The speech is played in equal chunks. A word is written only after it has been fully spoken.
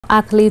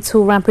Athletes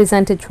who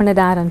represented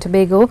Trinidad and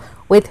Tobago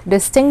with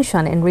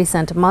distinction in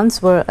recent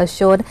months were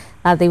assured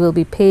that they will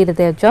be paid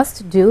their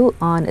just due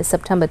on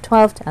September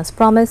 12th as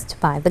promised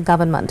by the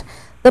government.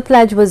 The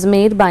pledge was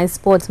made by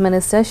Sports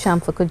Minister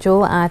Shamfa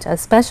Kujo at a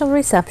special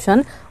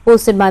reception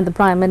hosted by the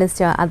Prime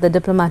Minister at the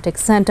Diplomatic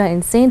Centre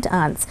in St.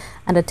 Anne's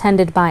and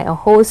attended by a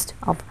host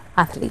of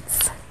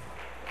athletes.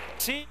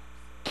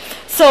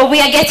 So we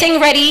are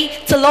getting ready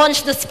to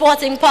launch the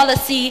sporting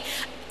policy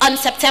on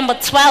September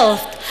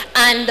 12th,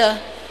 and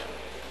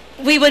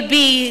we would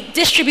be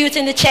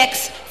distributing the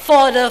checks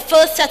for the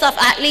first set of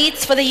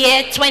athletes for the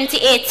year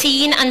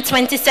 2018 and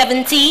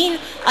 2017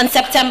 on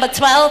September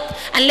 12th,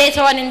 and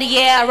later on in the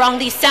year, around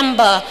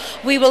December,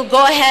 we will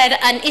go ahead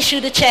and issue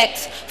the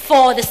checks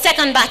for the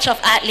second batch of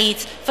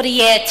athletes for the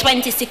year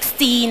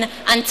 2016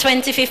 and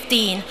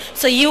 2015.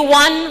 So you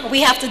won,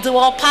 we have to do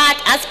our part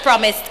as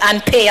promised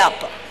and pay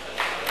up.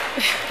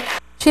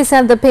 She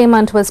said the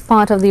payment was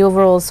part of the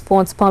overall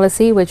sports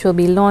policy, which will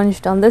be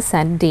launched on the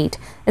said date.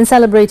 In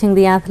celebrating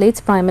the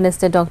athletes, Prime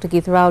Minister Dr.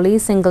 Keith Rowley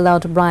singled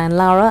out Brian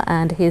Lara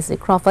and Hazy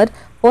Crawford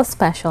for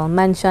special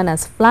mention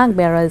as flag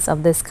bearers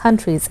of this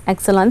country's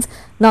excellence,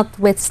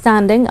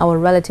 notwithstanding our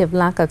relative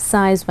lack of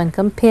size when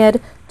compared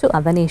to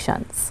other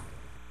nations.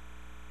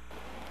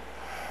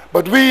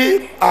 But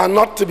we are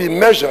not to be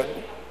measured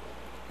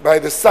by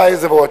the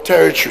size of our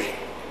territory.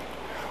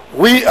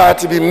 We are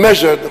to be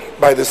measured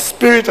by the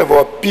spirit of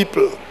our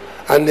people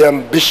and the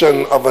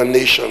ambition of a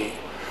nation.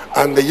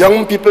 And the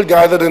young people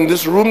gathered in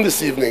this room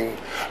this evening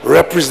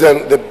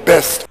represent the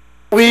best.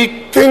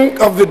 We think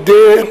of the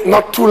day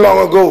not too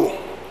long ago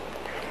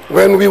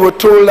when we were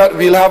told that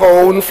we'll have our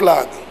own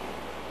flag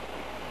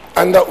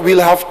and that we'll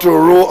have to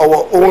row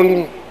our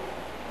own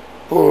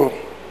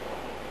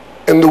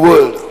in the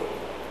world.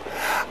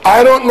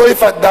 I don't know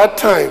if at that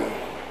time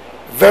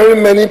very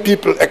many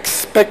people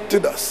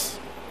expected us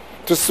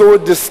to so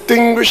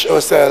distinguish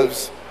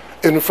ourselves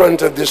in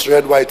front of this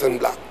red, white, and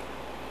black.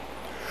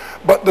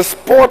 But the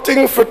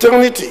sporting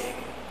fraternity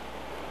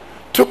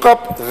took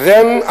up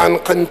then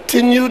and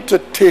continued to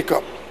take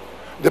up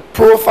the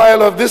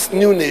profile of this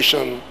new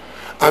nation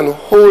and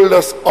hold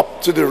us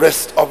up to the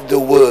rest of the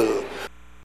world.